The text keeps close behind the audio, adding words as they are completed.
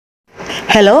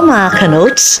Hello mga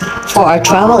kanotes! For our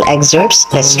travel excerpts,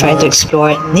 let's try to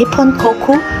explore Nippon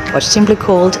Hōkoku, or simply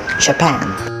called Japan.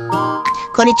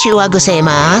 Konnichiwa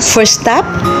gozaimasu. First stop,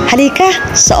 Halika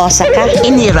sa Osaka.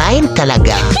 Inirain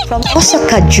talaga. From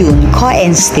Osaka June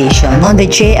Koen Station on the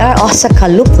JR Osaka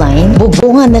Loop Line,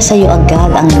 bubungan na sa iyo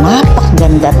agad ang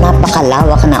napakaganda at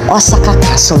napakalawak na Osaka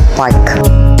Castle Park.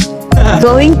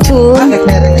 Going to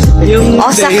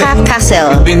Osaka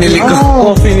Castle. Binili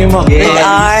ko coffee ni Mac.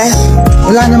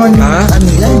 Wala naman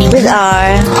With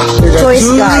our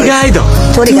tourist guide.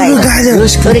 Tour guide.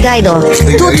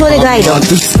 Tour guide.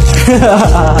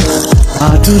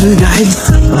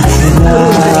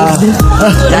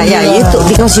 Yeah, you too,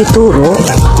 because you turo.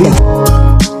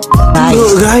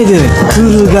 Tour guide.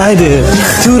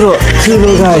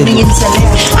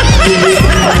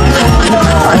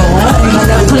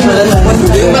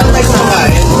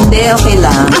 Hindi, okay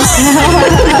lang.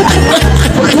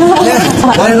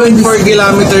 1.4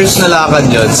 kilometers na lakad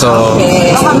yun, so...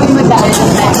 Okay.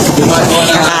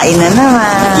 Kakain na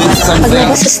naman.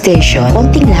 Paglabas sa station,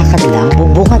 konting lakad lang,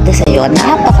 bubungad na sa iyo ang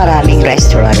napakaraming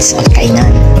restaurants at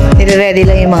kainan. Nire-ready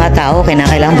lang yung mga tao,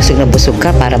 kailangan busog na busog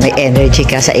ka para may energy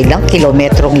ka sa ilang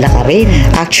kilometrong lakarin.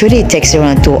 Actually, it takes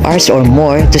around 2 hours or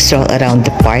more to stroll around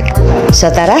the park.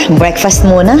 So tara, breakfast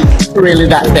muna. Really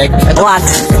that big. What?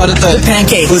 Ano to?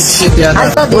 Pancakes. Good shit yan. I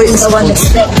thought this is the one that's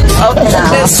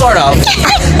Sort of.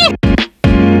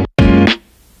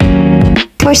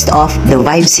 First off, the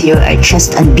vibes here are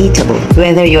just unbeatable.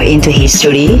 Whether you're into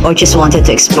history or just wanted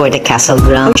to explore the castle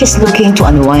ground or just looking to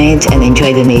unwind and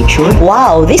enjoy the nature,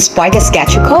 wow, this park has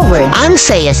got you covered. Ang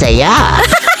saya-saya.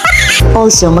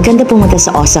 Also, maganda pumunta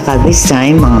sa Osaka this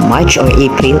time, mga March or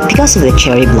April, because of the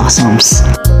cherry blossoms.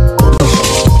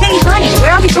 Hey, honey,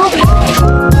 where are we going?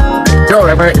 Bro,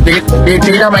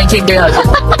 di na maintindihan.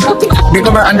 Di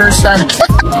ko ma-understand.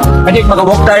 Hindi,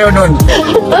 mag-walk tayo nun.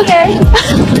 Okay.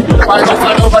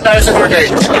 Paano ba tayo sa tour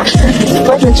guide?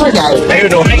 Where's the tour guide?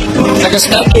 Ayun o.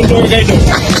 Nag-stop yung tour guide o.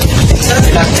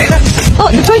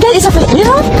 Oh, the tour guide is a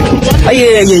Filipino?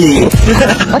 Ay, yeah.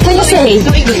 What can you say?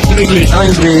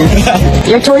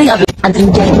 You're touring an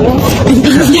Indian girl?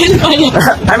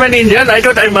 I'm an Indian. I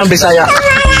thought I'm a Bisaya.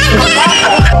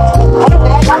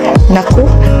 Naku,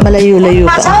 malayo-layo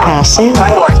pa ang castle.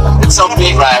 It's so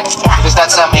big, right? Because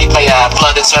that's made by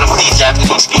blood and sweat of the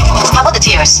Japanese people. How about the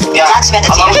tears? Yeah. Jack spent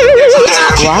a tear.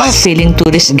 Wow, feeling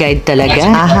tourist guide talaga.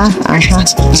 Aha.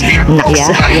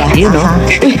 Yeah, you know.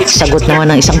 Sagot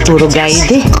naman ng isang tour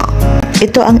guide eh.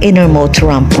 Ito ang innermost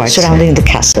rampart surrounding the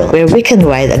castle, where we can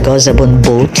ride a gozabon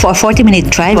boat. For a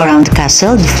 40-minute drive around the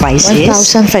castle, the price is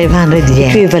 1,500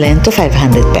 yen, equivalent to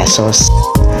 500 pesos.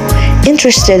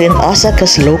 Interested in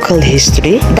Osaka's local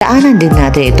history? Daanan din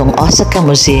natin itong Osaka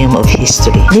Museum of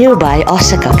History. Nearby,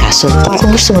 Osaka Castle. Kung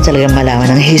gusto mo talagang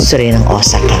malaman ang history ng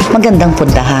Osaka, magandang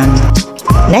puntahan.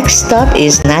 Next stop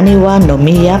is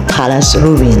Naniwa-no-Miya Palace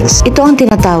Ruins. Ito ang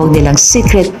tinatawag nilang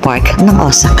secret park ng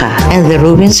Osaka, and the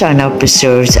ruins are now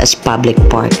preserved as public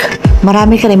park.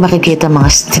 Marami ka rin makikita mga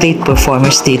street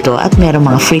performers dito at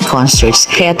merong mga free concerts,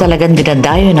 kaya talagang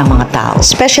dinadayo ng mga tao.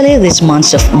 Especially these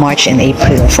months of March and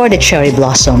April for the cherry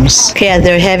blossoms. Kaya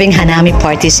they're having hanami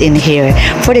parties in here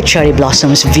for the cherry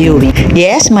blossoms viewing.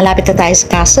 Yes, malapit na tayo sa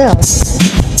castle.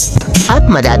 At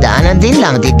madadaanan din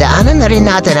lang, didaanan na rin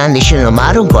natin ang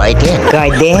Nishinomaru Garden.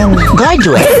 Garden.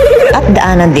 At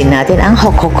daanan din natin ang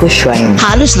Hōkoku Shrine.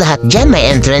 Halos lahat dyan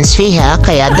may entrance fee ha,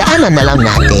 kaya daanan na lang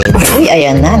natin. Uy,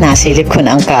 ayan na, nasilip ko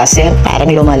na ang castle. Parang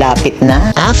lumalapit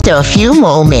na. After a few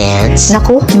moments,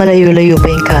 Naku, malayo-layo pa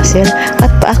yung castle.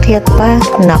 At paakyat pa.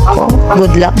 Naku,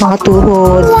 good luck mga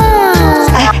tuhod.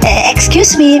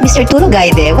 Excuse me, Mr. Tour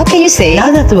Guide, what can you say?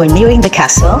 Now that we're nearing the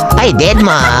castle, I did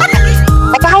ma.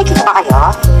 Nagka-hiking na ba kayo?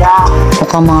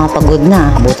 mukhang mga pagod na.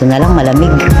 Buto na lang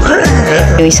malamig.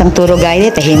 Yung isang tour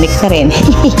guide, tahimik na rin.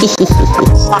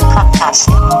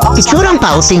 Itsurang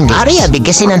pauting din. Ari,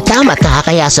 bigkasin ng tama at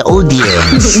nakakaya sa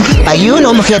audience. Ayun,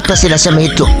 umakyat pa sila sa may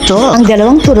tuktok. Ang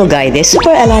dalawang tour guide,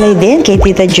 super alalay din kay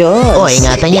Tita Jo. O,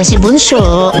 ingatan niya si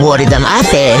Bunso. Worried ang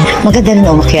ate. Maganda rin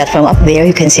umakyat. From up there,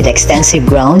 you can see the extensive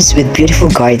grounds with beautiful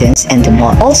gardens and the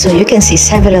mall. Also, you can see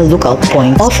several lookout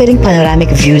points offering panoramic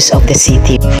views of the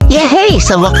city. Yeah, hey!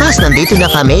 Sa wakas, nandito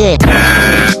na kami.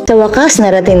 Sa wakas,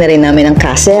 narating na rin namin ang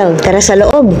castle. Tara sa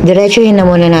loob. Diretsuhin na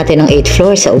muna natin ang 8th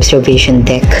floor sa observation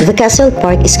deck. The castle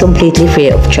park is completely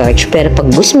free of charge, pero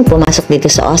pag gusto mo pumasok dito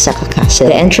sa Osaka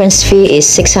Castle, the entrance fee is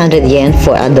 600 yen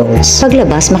for adults.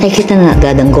 Paglabas, makikita na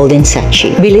agad ang golden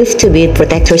sachi, believed to be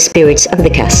protector spirits of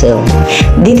the castle.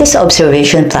 Dito sa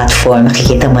observation platform,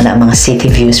 makikita mo na ang mga city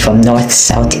views from north,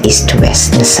 south, east to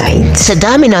west na side. Sa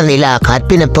dami ng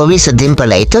nilakad, pinapawis sa din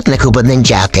pala ito at nakubad ng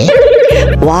jacket.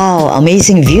 Wow,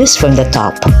 amazing views from the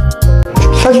top.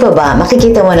 Pagbaba,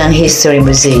 makikita mo ng history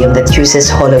museum that uses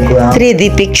hologram,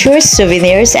 3D pictures,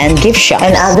 souvenirs, and gift shop,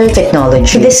 and other technology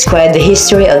to describe the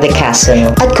history of the castle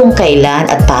at kung kailan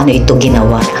at paano ito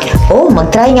ginawa. Oh,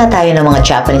 mag-try nga tayo ng mga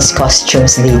Japanese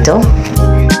costumes dito.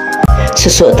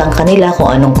 Susuotan ka nila kung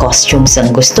anong costumes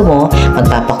ang gusto mo,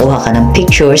 magpapakuha ka ng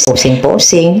pictures,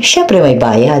 posing-posing, syempre may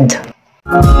bayad.